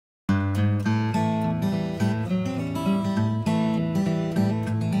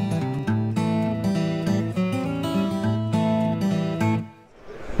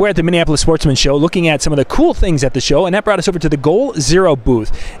We're at the Minneapolis Sportsman Show looking at some of the cool things at the show, and that brought us over to the Goal Zero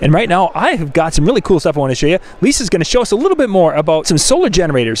booth. And right now, I have got some really cool stuff I want to show you. Lisa's going to show us a little bit more about some solar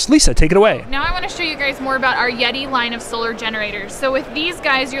generators. Lisa, take it away. Now I want to show you guys more about our Yeti line of solar generators. So with these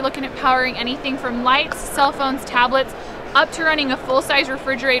guys, you're looking at powering anything from lights, cell phones, tablets, up to running a full-size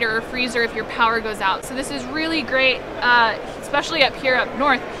refrigerator or freezer if your power goes out. So this is really great, especially up here up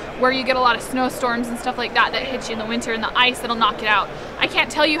north, where you get a lot of snowstorms and stuff like that hit you in the winter, and the ice that'll knock it out. I can't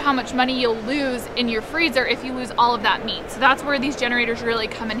tell you how much money you'll lose in your freezer if you lose all of that meat. So that's where these generators really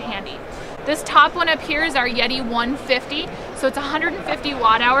come in handy. This top one up here is our Yeti 150, so it's 150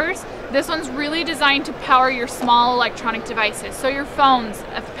 watt hours. This one's really designed to power your small electronic devices. So your phones,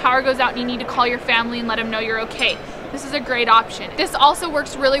 if the power goes out and you need to call your family and let them know you're okay, this is a great option. This also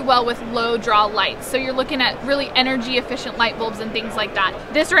works really well with low draw lights. So you're looking at really energy efficient light bulbs and things like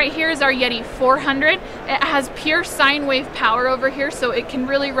that. This right here is our Yeti 400. It has pure sine wave power over here, so it can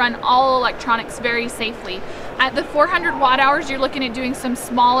really run all electronics very safely. At the 400 watt hours, you're looking at doing some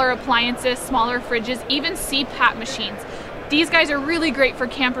smaller appliances, smaller fridges, even CPAP machines. These guys are really great for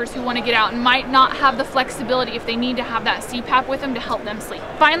campers who want to get out and might not have the flexibility if they need to have that CPAP with them to help them sleep.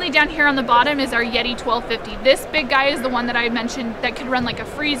 Finally, down here on the bottom is our Yeti 1250. This big guy is the one that I mentioned that could run like a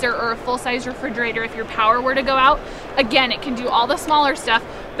freezer or a full-size refrigerator if your power were to go out. Again, it can do all the smaller stuff,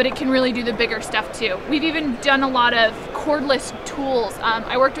 but it can really do the bigger stuff too. We've even done a lot of cordless tools.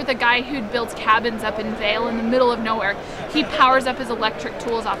 I worked with a guy who builds cabins up in Vail in the middle of nowhere. He powers up his electric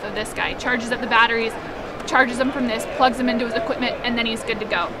tools off of this guy, charges up the batteries, charges them from this, plugs them into his equipment, and then he's good to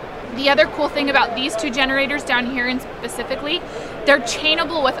go. The other cool thing about these two generators down here in specifically, they're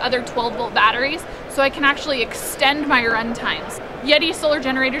chainable with other 12-volt batteries, so I can actually extend my run times. Yeti solar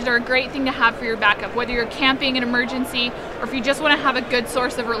generators are a great thing to have for your backup, whether you're camping in emergency or if you just want to have a good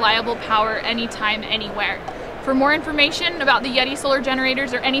source of reliable power anytime, anywhere. For more information about the Yeti solar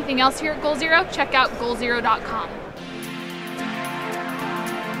generators or anything else here at Goal Zero, check out goalzero.com.